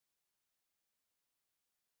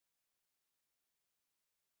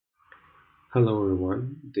Hello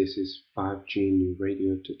everyone, this is 5G new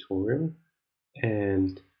radio tutorial,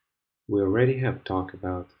 and we already have talked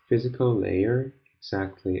about physical layer,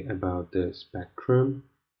 exactly about the spectrum,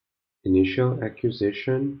 initial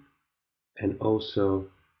acquisition, and also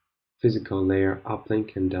physical layer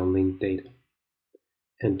uplink and downlink data.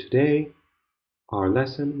 And today our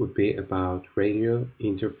lesson would be about radio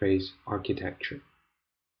interface architecture.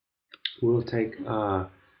 We'll take a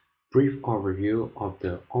brief overview of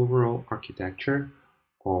the overall architecture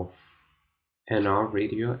of NR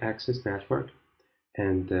radio access network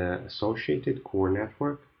and the associated core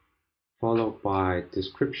network, followed by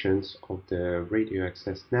descriptions of the radio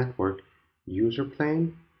access network user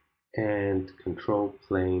plane and control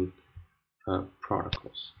plane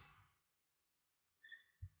protocols.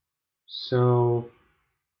 So,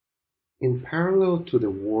 in parallel to the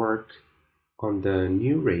work on the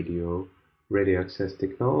new radio access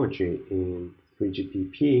technology in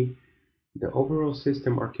 3GPP, the overall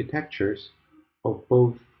system architectures of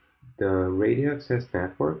both the radio access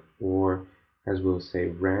network, or as we'll say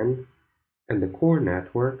RAN, and the core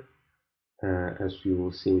network, as you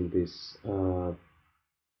will see in this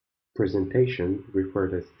presentation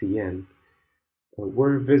referred as CN,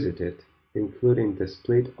 were visited, including the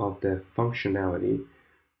split of the functionality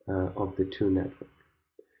of the two networks.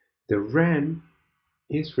 The RAN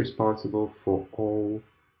is responsible for all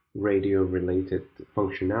radio-related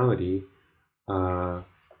functionality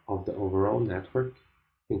of the overall network,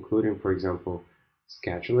 including, for example,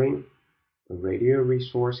 scheduling, radio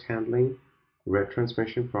resource handling,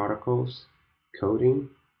 retransmission protocols, coding,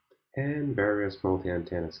 and various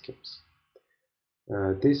multi-antenna schemes.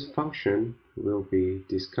 This function will be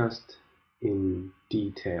discussed in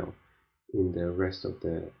detail in the rest of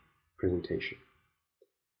the presentation.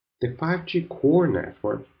 The 5G core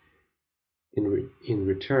network, in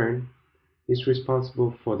return, is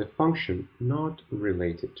responsible for the function not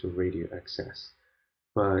related to radio access,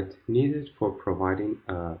 but needed for providing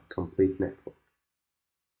a complete network.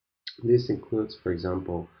 This includes, for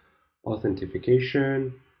example,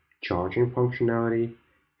 authentication, charging functionality,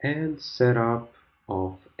 and setup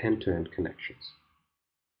of end-to-end connections.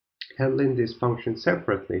 Handling these functions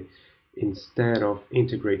separately instead of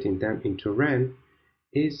integrating them into RAN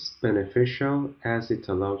is beneficial, as it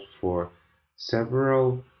allows for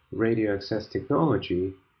several radio access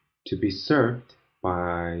technology to be served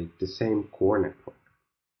by the same core network.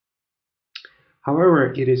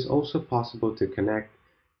 However, it is also possible to connect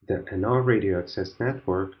the NR radio access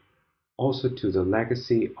network also to the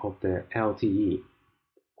legacy of the LTE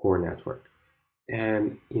core network.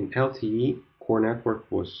 And in LTE, core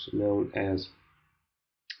network was known as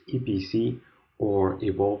EPC, or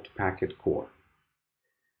Evolved Packet Core.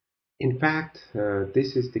 In fact,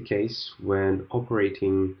 this is the case when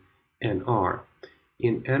operating NR.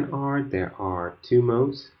 In NR, there are two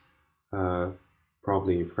modes.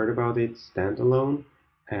 Probably you've heard about it: standalone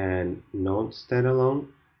and non-standalone,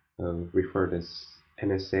 referred as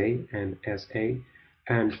NSA and SA.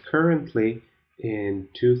 And currently, in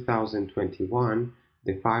 2021,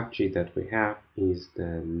 the 5G that we have is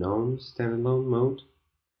the non-standalone mode.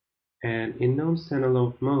 And in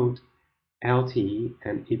non-standalone mode, LTE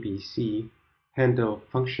and EPC handle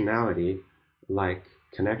functionality like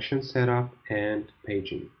connection setup and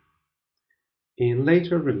paging. In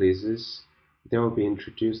later releases, there will be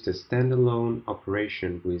introduced a standalone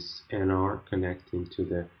operation with NR connecting to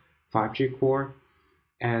the 5G core,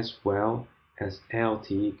 as well as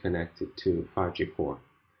LTE connected to 5G core.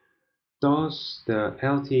 Thus, the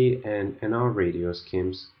LTE and NR radio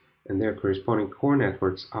schemes and their corresponding core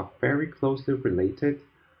networks are very closely related,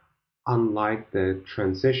 unlike the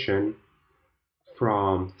transition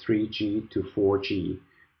from 3G to 4G,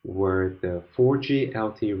 where the 4G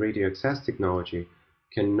LTE radio access technology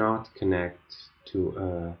cannot connect to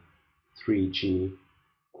a 3G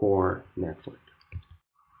core network.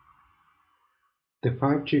 The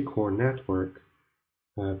 5G core network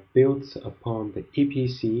builds upon the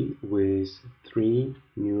EPC with three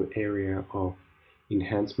new areas of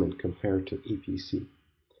enhancement compared to EPC.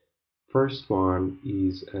 First one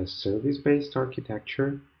is a service-based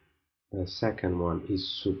architecture. The second one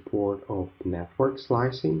is support of network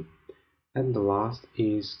slicing. And the last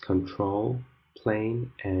is control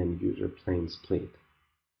plane and user plane split.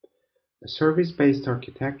 A service-based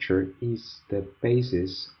architecture is the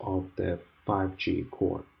basis of the 5G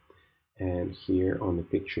core. And here on the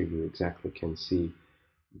picture you exactly can see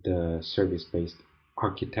the service-based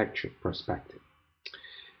architecture perspective.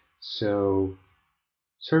 So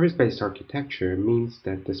service-based architecture means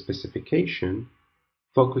that the specification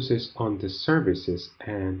focuses on the services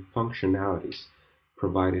and functionalities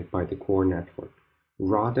provided by the core network,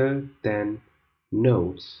 rather than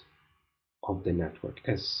nodes of the network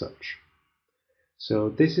as such. So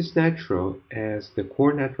this is natural as the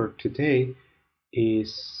core network today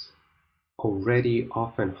is already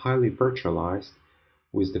often highly virtualized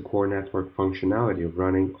with the core network functionality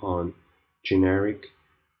running on generic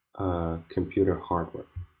computer hardware.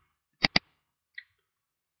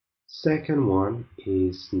 Second one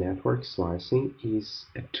is network slicing is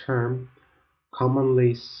a term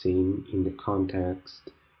commonly seen in the context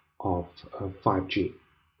of 5G.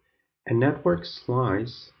 A network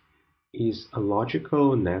slice is a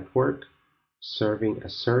logical network serving a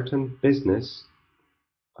certain business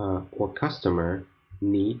or customer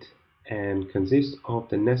need and consists of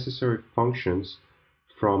the necessary functions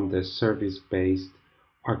from the service-based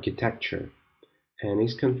architecture and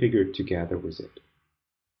is configured together with it.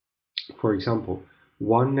 For example,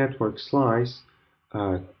 one network slice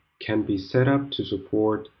can be set up to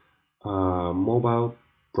support mobile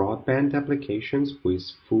broadband applications with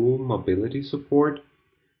full mobility support,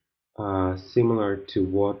 similar to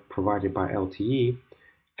what provided by LTE,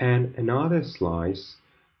 and another slice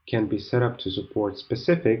can be set up to support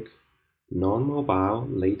specific non-mobile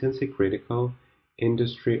latency critical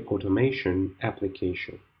industry automation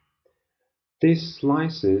application. These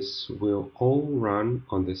slices will all run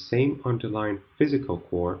on the same underlying physical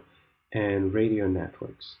core and radio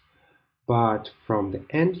networks, but from the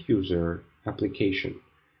end user application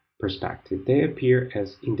perspective, they appear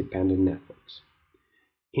as independent networks.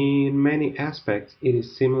 In many aspects, it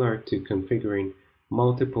is similar to configuring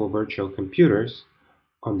multiple virtual computers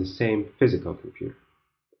on the same physical computer.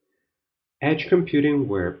 Edge computing,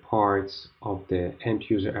 where parts of the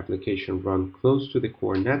end-user application run close to the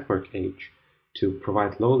core network edge to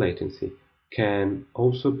provide low latency, can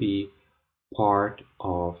also be part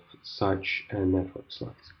of such a network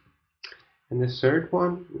slice. And the third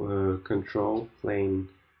one, control plane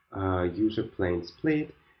user plane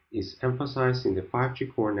split, is emphasized in the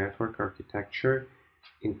 5G core network architecture,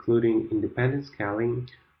 including independent scaling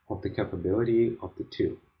of the capability of the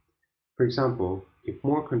two. For example, if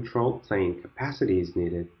more control plane capacity is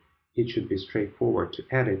needed, it should be straightforward to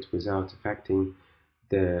add it without affecting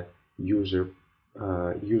the user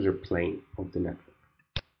plane of the network.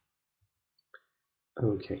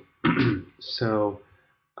 Okay, so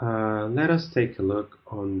let us take a look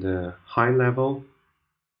on the high level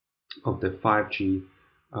of the 5G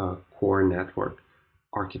core network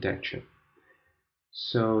architecture.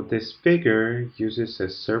 So this figure uses a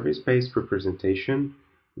service-based representation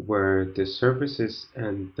where the services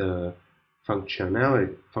and the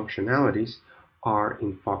functionalities are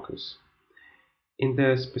in focus. In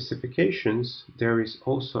the specifications, there is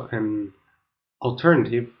also an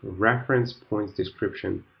alternative reference points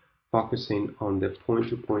description focusing on the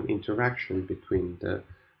point-to-point interaction between the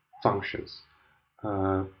functions,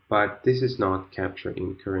 but this is not captured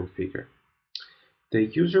in current figure. The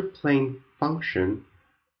user plane function,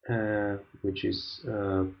 which is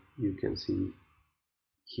you can see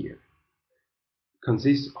here,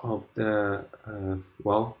 consists of the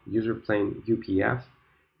user plane UPF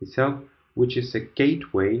itself, which is a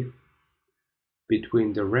gateway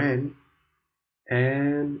between the RAN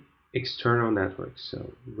and external networks.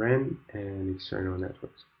 So RAN and external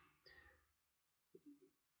networks.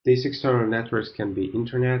 These external networks can be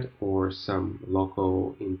internet or some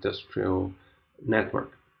local industrial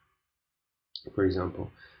network, for example.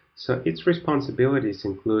 So its responsibilities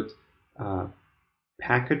include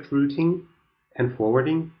packet routing and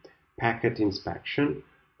forwarding, packet inspection,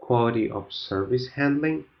 quality of service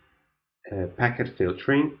handling, packet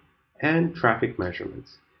filtering, and traffic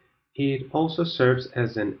measurements. It also serves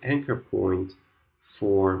as an anchor point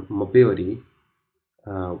for mobility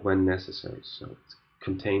when necessary. So it's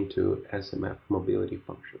contained to SMF mobility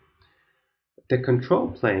function. The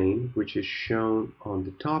control plane, which is shown on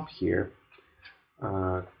the top here,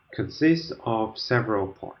 consists of several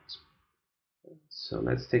parts. So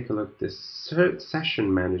let's take a look at the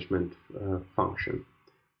session management function,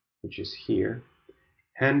 which is here.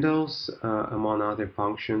 Handles, among other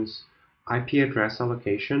functions, IP address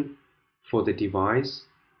allocation for the device,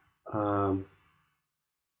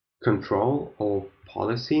 control of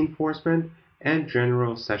policy enforcement, and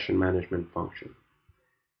general session management function.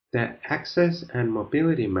 The access and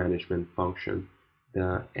mobility management function,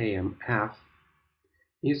 the AMF,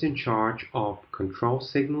 is in charge of control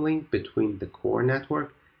signaling between the core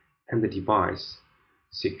network and the device,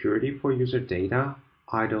 security for user data,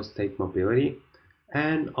 idle state mobility,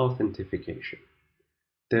 and authentication.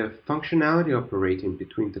 The functionality operating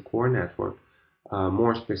between the core network,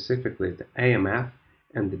 more specifically the AMF,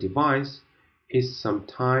 and the device, is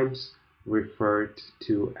sometimes referred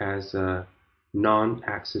to as a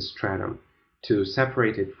non-access stratum to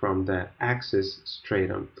separate it from the access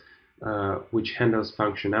stratum, which handles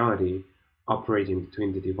functionality operating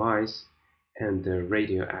between the device and the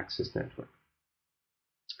radio access network.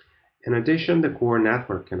 In addition, the core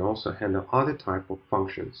network can also handle other type of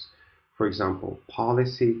functions, for example,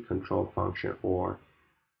 policy control function or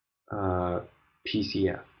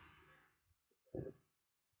PCF.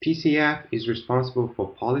 PCF is responsible for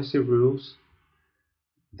policy rules.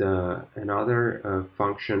 Another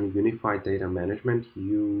function, Unified Data Management,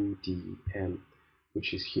 UDM,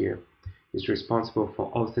 which is here, is responsible for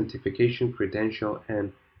authentication, credential,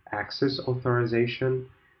 and access authorization,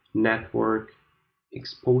 network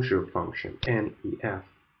exposure function, NEF,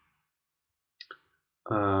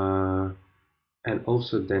 and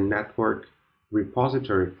also the network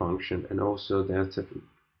repository function, and also the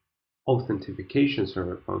authentication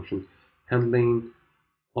server function, handling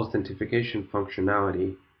authentication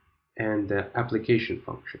functionality, and the application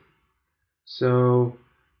function. So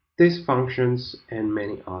these functions and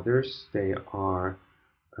many others, they are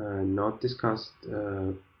not discussed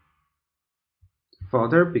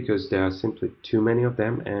further because there are simply too many of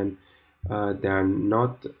them, and they are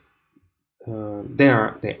not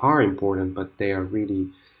they are important, but they are really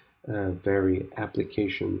very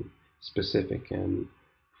application specific. And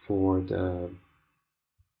for the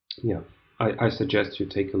I suggest you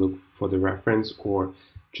take a look for the reference, or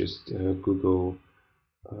just Google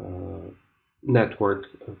network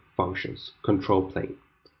functions control plane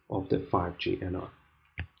of the 5G NR.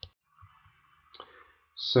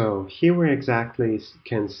 So here we exactly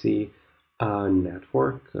can see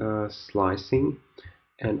network slicing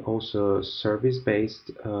and also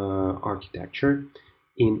service-based architecture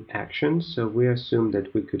in action. So we assume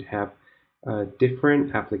that we could have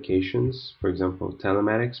different applications, for example,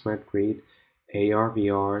 telematics, smart grid, AR,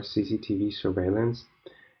 VR, CCTV surveillance,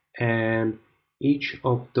 and each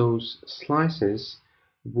of those slices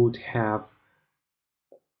would have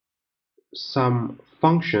some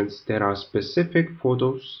functions that are specific for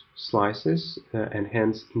those slices and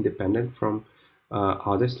hence independent from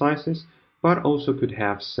other slices, but also could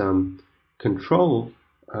have some control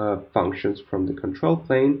functions from the control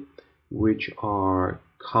plane which are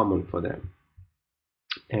common for them.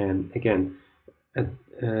 And again,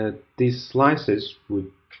 these slices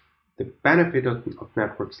the benefit of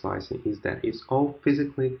network slicing is that it's all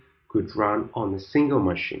physically could run on a single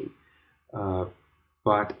machine,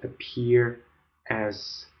 but appear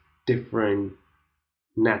as different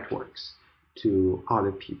networks to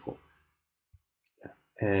other people,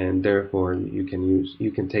 and therefore you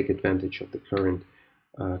can take advantage of the current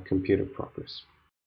computer progress.